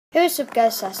Hey, what's up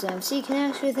guys, Tnx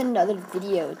Assassins with another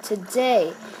video.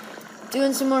 Today,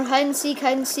 doing some more hide and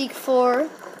seek 4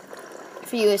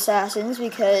 for you assassins,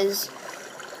 because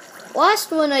last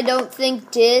one I don't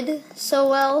think did so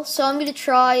well, so I'm gonna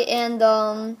try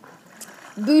and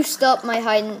boost up my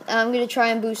I'm gonna try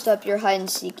and boost up your hide and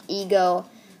seek ego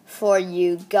for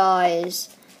you guys,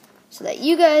 so that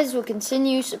you guys will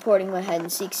continue supporting my hide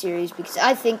and seek series, because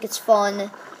I think it's fun.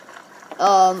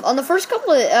 On the first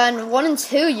couple of, on 1 and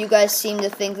 2, you guys seem to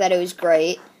think that it was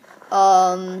great.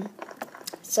 So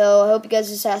I hope you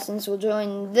guys assassins will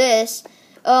join this.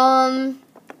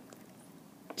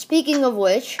 Speaking of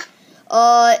which,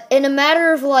 in a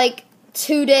matter of like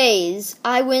 2 days,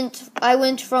 I went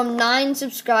from 9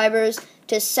 subscribers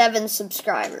to 7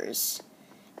 subscribers.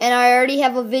 And I already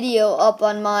have a video up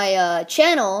on my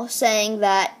channel saying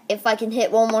that if I can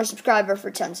hit 1 more subscriber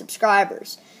for 10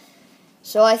 subscribers.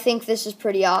 So I think this is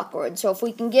pretty awkward. So if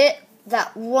we can get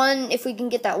that one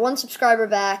subscriber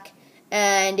back,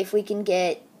 and if we can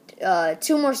get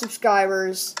 2 more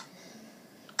subscribers,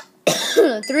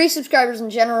 3 subscribers in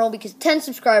general, because 10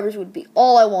 subscribers would be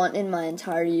all I want in my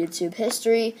entire YouTube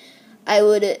history.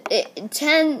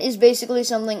 10 is basically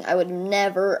something I would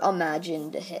never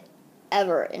imagine to hit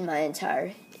ever in my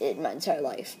entire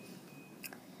life.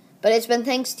 But it's been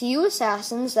thanks to you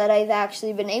assassins that I've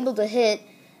actually been able to hit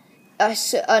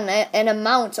an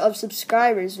amount of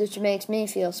subscribers, which makes me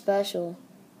feel special.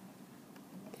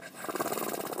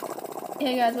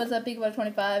 Hey guys, what's up,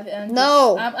 Peekaboo25? And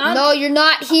no, no, you're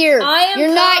not here.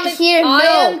 You're not here. No, I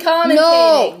am commentating.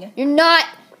 No, you're not.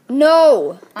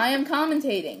 No, I am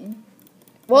commentating.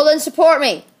 Well, then support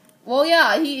me. Well,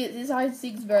 yeah, his hide and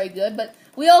seek is very good, but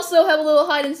we also have a little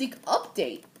hide and seek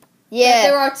update. Yeah,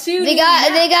 there are 2. They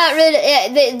got rid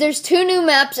of. There's 2 new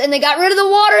maps, and they got rid of the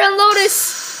water on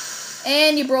Lotus.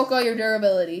 And you broke all your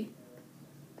durability.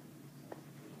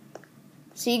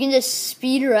 So you can just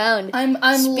speed around. I am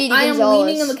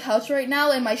leaning on the couch right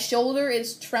now, and my shoulder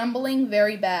is trembling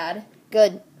very bad.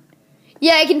 Good.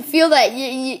 Yeah, I can feel that.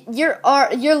 Your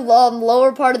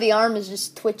lower part of the arm is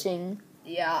just twitching.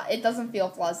 Yeah, it doesn't feel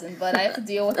pleasant, but I have to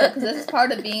deal with it because this is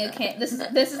part of being a this is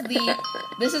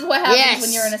what happens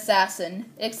when you're an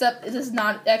assassin. Except it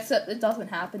doesn't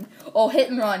happen. Oh, hit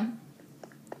and run.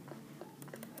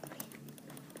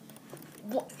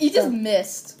 You just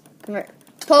missed. Come here.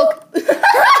 Poke.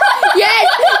 Yes!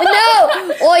 No!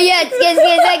 Oh, yes,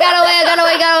 I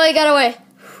got away.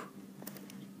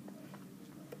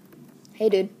 Hey,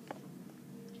 dude.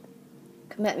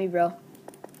 Come at me, bro.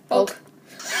 Poke.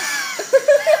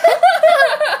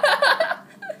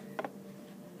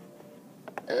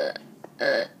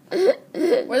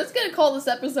 We're just gonna call this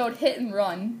episode Hit and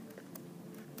Run.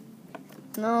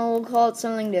 No, we'll call it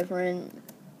something different.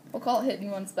 We'll call it Hit and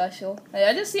Run Special. Hey,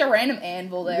 I just see a random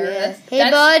anvil there. Yeah.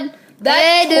 Hey, bud.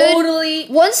 That's totally...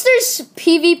 Dude. Once there's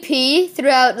PvP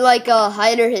throughout, like,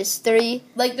 hider history.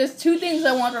 Like, there's 2 things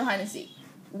I want from hide and seek.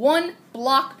 1,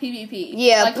 block PvP.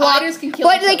 Yeah, like, block. Hiders can kill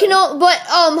each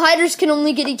other. Hiders can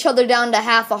only get each other down to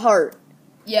half a heart.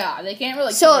 Yeah, they can't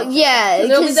really kill each other.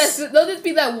 There'll just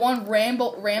be that one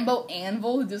Rambo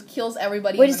anvil who just kills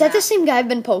everybody. Wait, is that the same guy I've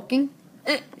been poking?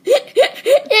 Hey,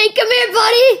 come here,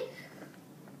 buddy!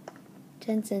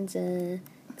 No, it's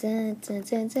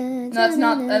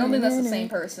not. I don't think that's the same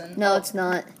person. No, it's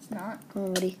not. It's not. Come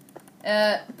on, buddy.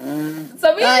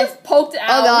 Somebody just poked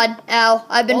Al. Oh God, Al!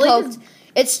 I've been poked.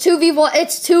 It's 2v1.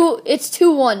 It's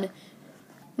 2-1.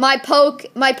 My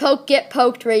poke get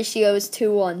poked ratio is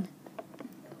 2-1.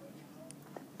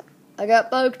 I got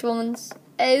poked once.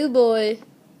 Oh boy.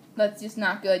 That's just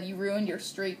not good. You ruined your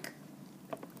streak.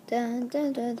 Dun,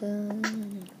 dun, dun,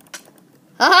 dun.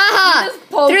 Ha!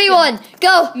 3-1.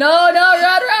 Go. No, run.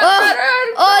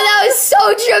 Oh, that was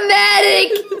so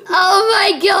dramatic. Oh my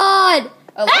God.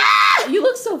 You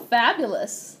look so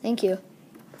fabulous. Thank you.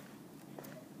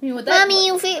 I mean, with that, Mommy,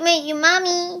 you fit me, you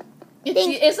mommy.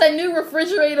 It's a new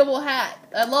refrigeratable hat.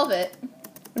 I love it.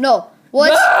 No. What?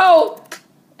 No!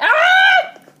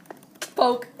 Ah!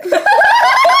 Poke. I'm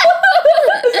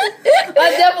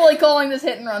definitely calling this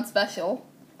Hit and Run Special.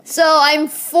 So I'm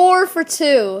 4 for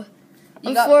 2.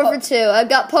 I'm 4 for 2. I've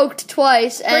got poked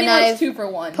twice, and I've 2 for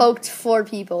 1. Poked 4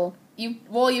 people. You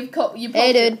poked.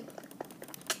 Hey, dude.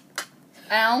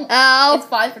 Ow. Ow. It's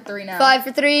 5 for 3 now. 5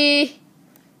 for 3.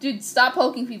 Dude, stop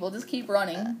poking people. Just keep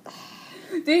running.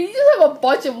 Dude, you just have a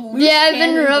bunch of loose I've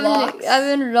blocks.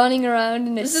 been running around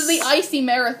in this is the icy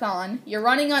marathon. You're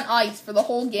running on ice for the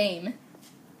whole game.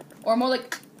 Or more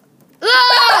like...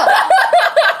 Oh!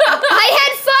 I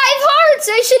had 5 hearts!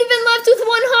 I should have been left with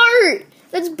 1 heart!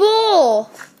 That's bull!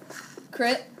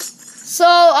 Crit. So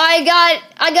I got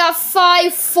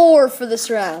 5-4 for this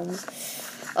round.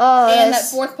 And that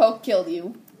fourth poke killed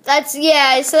you. So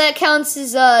that counts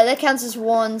as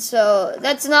 1. So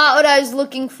that's not what I was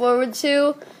looking forward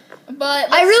to.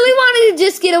 But I really wanted to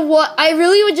just get I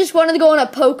really just wanted to go on a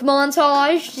poke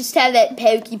montage, just have that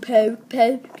poke.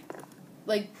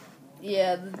 Like,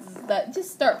 yeah,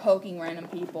 just start poking random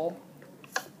people.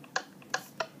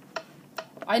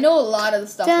 I know a lot of the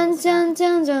stuff. Dun. You're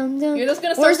just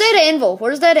gonna start. Where's that anvil?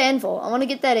 Where's that anvil? I want to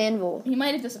get that anvil. He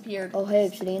might have disappeared. Oh, hey,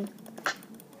 Obsidian.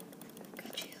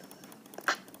 Got you.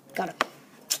 Got him.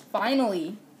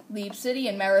 Finally, the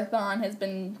Obsidian Marathon has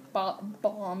been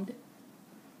bombed.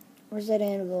 Where's that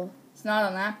anvil? It's not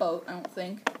on that boat, I don't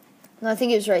think. No, I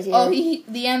think it was right here. Oh,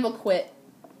 the anvil quit.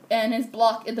 And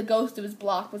the ghost of his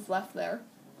block was left there.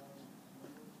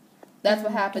 That's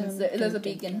what happens. There's a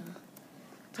beacon.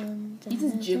 He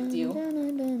just juked you.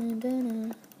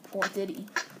 Or did he?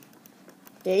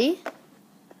 Did he?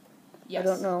 Yes. I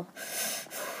don't know.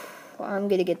 I'm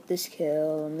gonna get this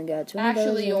kill. And got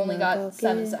Actually, you only got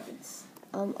 7 seconds.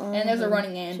 And there's a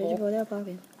running anvil.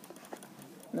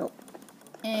 Nope.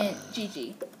 And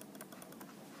GG.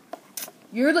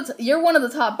 You're one of the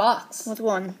top box. With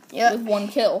 1. Yeah. With 1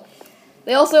 kill.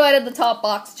 They also added the top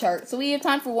box chart. So we have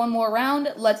time for one more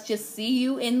round. Let's just see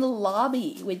you in the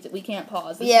lobby. We can't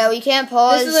pause. We can't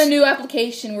pause. This is a new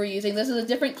application we're using. This is a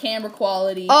different camera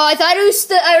quality. Oh, I thought it was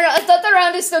I thought the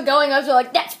round is still going. I was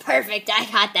like, that's perfect. I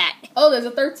got that. Oh, there's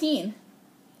a 13.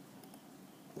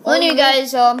 Well, anyway,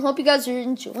 guys, hope you guys are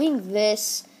enjoying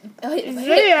this. Hit and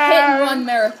run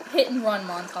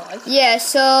montage. Yeah,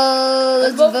 so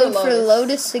let's vote for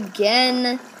Lotus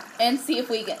again. And see if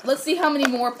we get. Let's see how many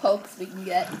more pokes we can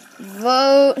get.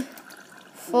 Vote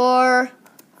for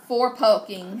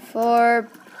poking. For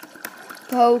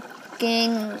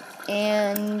poking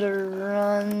and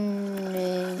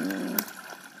running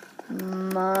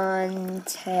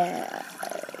montage.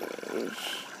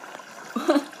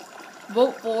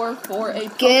 Vote for a poking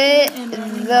get and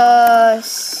running the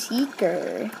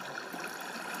seeker.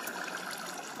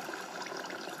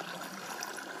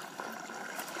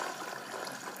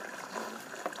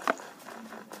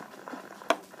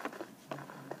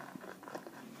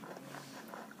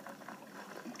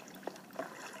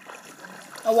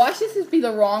 Oh, watch this be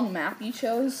the wrong map you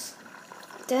chose.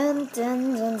 Dun,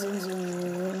 dun, dun,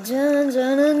 dun, dun,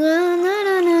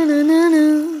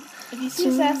 If you see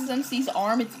Assassins MC's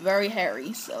arm, it's very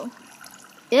hairy, so.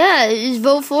 Yeah, just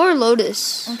vote for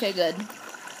Lotus. Okay, good.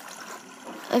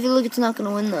 I feel like it's not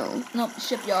gonna win though. Nope,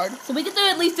 Shipyard. So we get to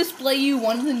at least display you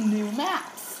one of the new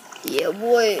maps. Yeah,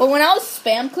 boy. But when I was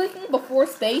spam clicking before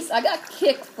space, I got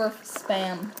kicked for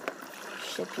spam.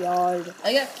 Shipyard.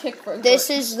 I got kicked for. This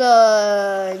is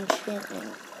the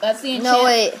enchantment. That's the enchantment. No,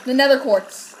 wait. The Nether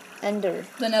Quartz. Ender.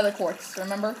 The Nether Quartz.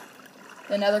 Remember?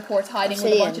 The Nether Quartz hiding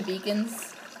with a bunch of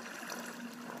beacons.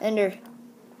 Ender.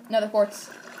 Nether Quartz.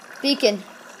 Beacon.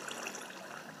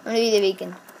 I'm gonna be the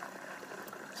beacon.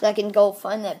 So I can go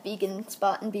find that beacon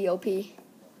spot and be OP.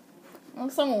 Well,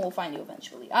 someone will find you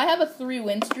eventually. I have a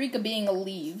 3-win streak of being a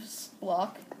leaves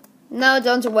block. No,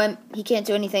 don't wimp. He can't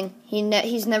do anything.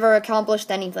 He's never accomplished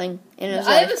anything in his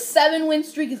I life. have a 7-win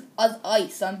streak as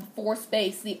ice on 4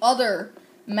 space. The other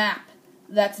map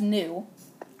that's new.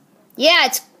 Yeah,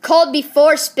 it's called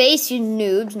Before Space, you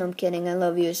noobs. No, I'm kidding. I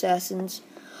love you, Assassins.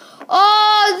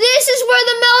 Oh, this is where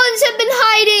the melons have been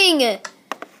hiding!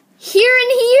 Here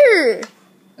and here!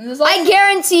 And also, I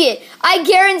guarantee it. I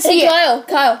guarantee it.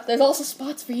 Kyle, there's also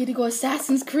spots for you to go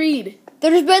Assassin's Creed.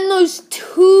 There's been those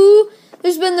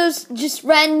just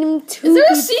random 2 Is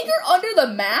there a secret under the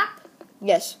map?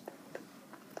 Yes.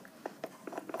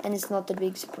 And it's not the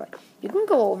big surprise. You can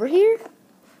go over here?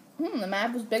 The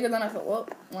map was bigger than I thought. Well,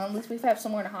 at least we have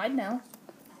somewhere to hide now.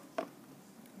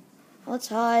 Let's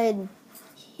hide.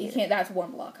 You can't, that's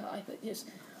 1 block high, but just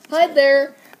hide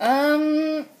there.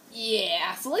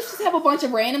 Yeah, so let's just have a bunch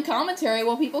of random commentary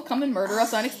while people come and murder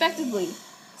us unexpectedly.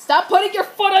 Stop putting your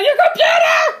foot on your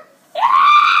computer!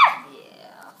 Yeah!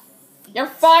 You're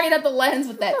fogging up the lens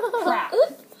with that crap.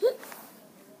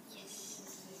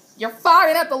 You're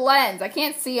fogging up the lens. I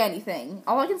can't see anything.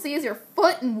 All I can see is your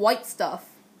foot and white stuff.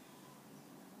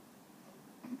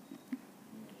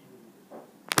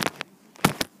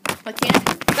 I can't.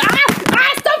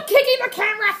 Stop kicking the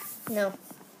camera! No.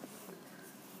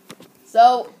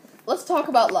 So, let's talk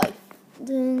about life.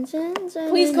 Please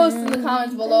post in the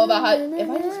comments below about how if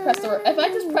I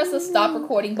just press the stop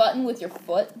recording button with your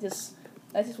foot, that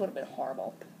just would have been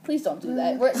horrible. Please don't do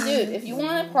that, dude. If you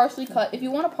want to partially record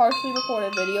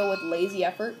a video with lazy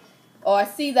effort, Oh, I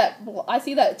see that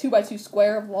 2x2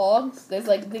 square of logs. There's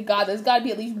got to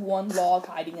be at least one log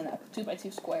hiding in that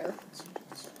 2x2 square.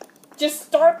 Just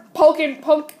start poke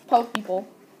people.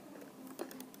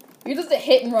 You're just a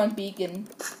hit and run beacon.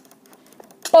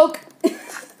 Poke.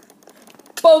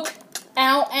 Poke.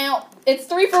 Ow, ow. It's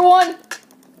 3 for 1.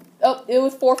 Oh, it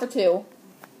was 4 for 2.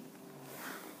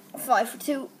 5 for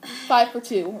 2. 5 for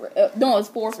 2. No, it's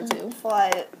 4 for 2.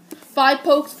 5. 5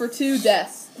 pokes for 2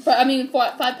 deaths. 5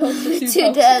 pokes for 2 2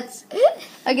 pokes. deaths.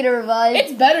 I get a revive.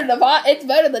 It's better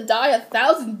to die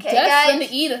 1,000 deaths than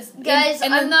to eat us. Guys,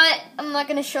 I'm not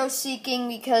gonna show seeking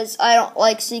because I don't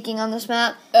like seeking on this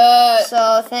map.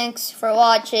 So thanks for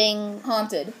watching.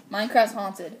 Haunted. Minecraft's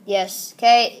haunted. Yes.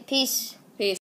 Okay. Peace.